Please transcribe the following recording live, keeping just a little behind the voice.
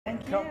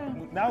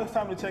Now it's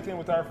time to check in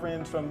with our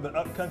friends from the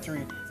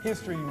Upcountry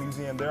History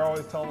Museum. They're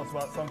always telling us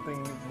about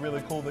something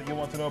really cool that you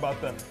want to know about,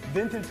 the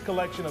vintage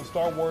collection of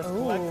Star Wars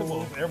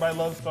collectibles. Everybody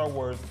loves Star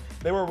Wars.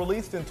 They were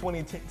released in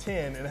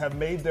 2010 and have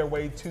made their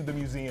way to the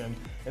museum.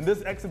 In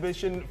this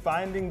exhibition,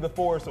 Finding the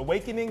Force,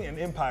 Awakening and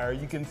Empire,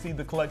 you can see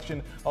the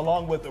collection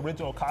along with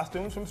original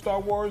costumes from Star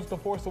Wars, The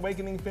Force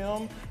Awakening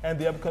film, and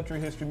the Upcountry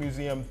History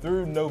Museum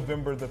through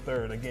November the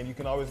 3rd. Again, you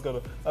can always go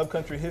to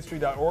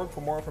upcountryhistory.org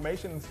for more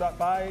information and stop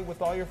by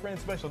with all your friends,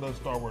 especially those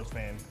Star Wars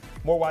fans.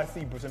 More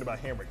YC presented by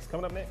Hamricks.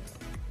 Coming up next.